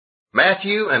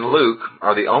Matthew and Luke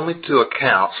are the only two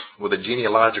accounts with a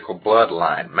genealogical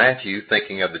bloodline. Matthew,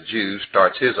 thinking of the Jews,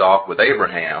 starts his off with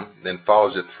Abraham, then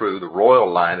follows it through the royal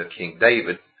line of King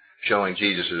David, showing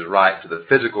Jesus' right to the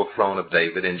physical throne of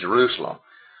David in Jerusalem.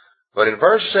 But in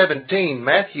verse 17,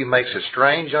 Matthew makes a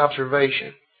strange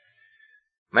observation.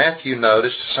 Matthew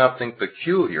noticed something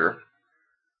peculiar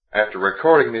after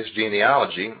recording this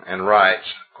genealogy and writes,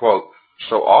 quote,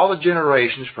 "So all the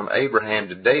generations from Abraham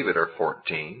to David are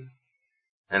 14,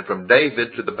 and from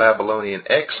David to the Babylonian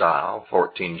exile,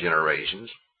 14 generations,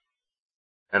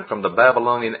 and from the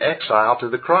Babylonian exile to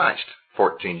the Christ,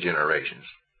 14 generations."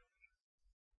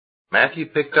 Matthew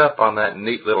picked up on that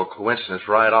neat little coincidence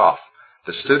right off.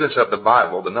 To students of the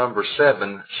Bible, the number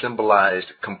 7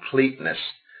 symbolized completeness.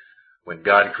 When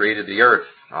God created the earth,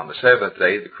 on the seventh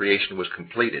day, the creation was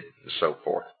completed, and so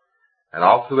forth. And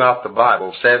all throughout the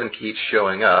Bible, 7 keeps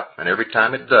showing up, and every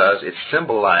time it does, it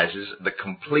symbolizes the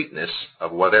completeness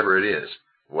of whatever it is,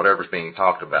 whatever's being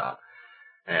talked about.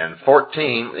 And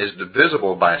 14 is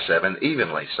divisible by 7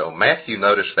 evenly, so Matthew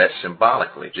noticed that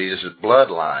symbolically. Jesus'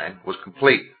 bloodline was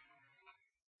complete.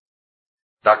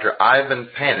 Dr. Ivan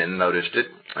Panin noticed it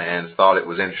and thought it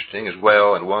was interesting as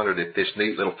well and wondered if this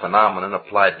neat little phenomenon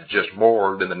applied to just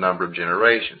more than the number of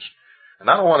generations. And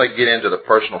I don't want to get into the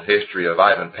personal history of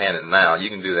Ivan Panin now.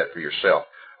 You can do that for yourself.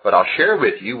 But I'll share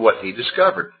with you what he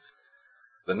discovered.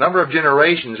 The number of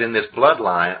generations in this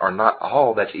bloodline are not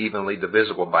all that's evenly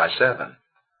divisible by 7.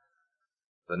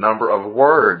 The number of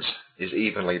words is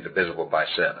evenly divisible by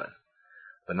 7.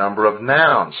 The number of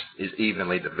nouns is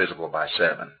evenly divisible by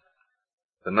 7.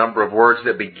 The number of words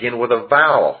that begin with a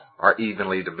vowel are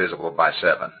evenly divisible by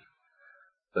 7.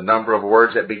 The number of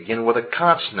words that begin with a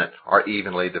consonant are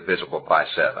evenly divisible by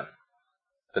 7.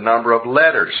 The number of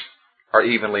letters are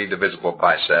evenly divisible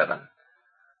by 7.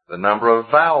 The number of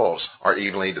vowels are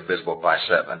evenly divisible by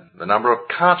 7. The number of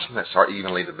consonants are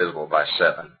evenly divisible by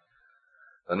 7.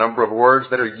 The number of words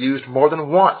that are used more than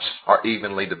once are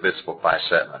evenly divisible by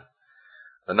 7.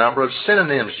 The number of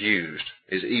synonyms used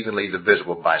is evenly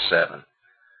divisible by 7.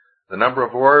 The number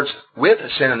of words with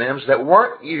synonyms that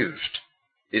weren't used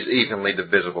is evenly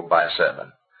divisible by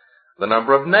 7. The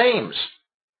number of names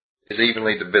is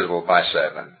evenly divisible by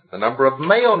 7. The number of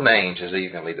male names is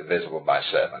evenly divisible by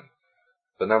 7.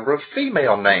 The number of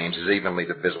female names is evenly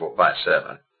divisible by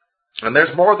 7. And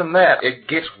there's more than that. It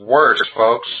gets worse,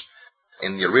 folks.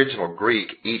 In the original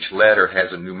Greek, each letter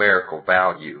has a numerical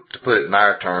value. To put it in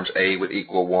our terms, A would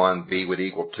equal 1, B would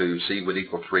equal 2, C would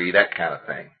equal 3, that kind of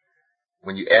thing.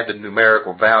 When you add the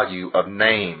numerical value of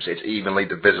names, it's evenly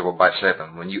divisible by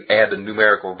 7. When you add the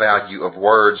numerical value of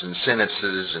words and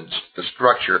sentences and the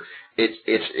structure, it's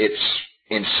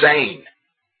insane.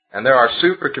 And there are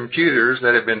supercomputers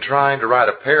that have been trying to write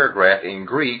a paragraph in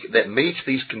Greek that meets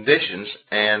these conditions,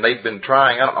 and they've been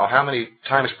trying, I don't know how many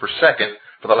times per second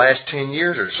for the last 10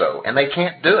 years or so, and they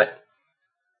can't do it.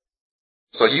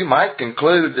 So you might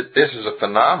conclude that this is a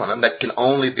phenomenon that can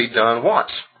only be done once,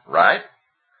 right?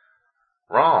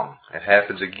 Wrong. It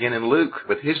happens again in Luke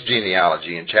with his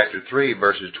genealogy in chapter 3,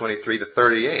 verses 23 to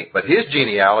 38. But his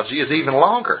genealogy is even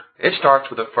longer. It starts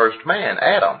with the first man,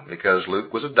 Adam, because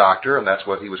Luke was a doctor, and that's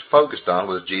what he was focused on,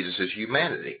 was Jesus'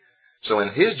 humanity. So in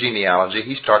his genealogy,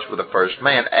 he starts with the first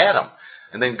man, Adam.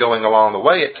 And then going along the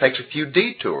way, it takes a few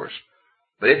detours.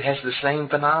 But it has the same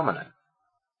phenomenon.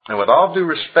 And with all due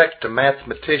respect to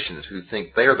mathematicians who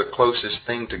think they are the closest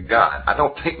thing to God, I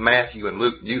don't think Matthew and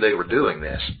Luke knew they were doing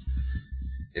this.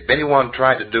 If anyone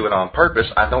tried to do it on purpose,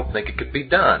 I don't think it could be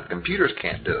done. Computers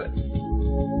can't do it.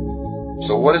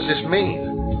 So what does this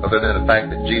mean, other than the fact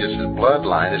that Jesus'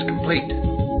 bloodline is complete?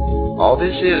 All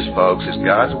this is, folks, is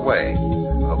God's way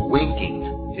of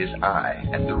winking his eye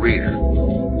at the reader,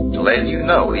 to let you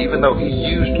know, even though he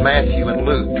used Matthew and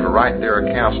Luke to write their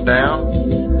accounts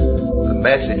down, the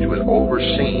message was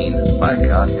overseen by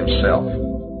God himself.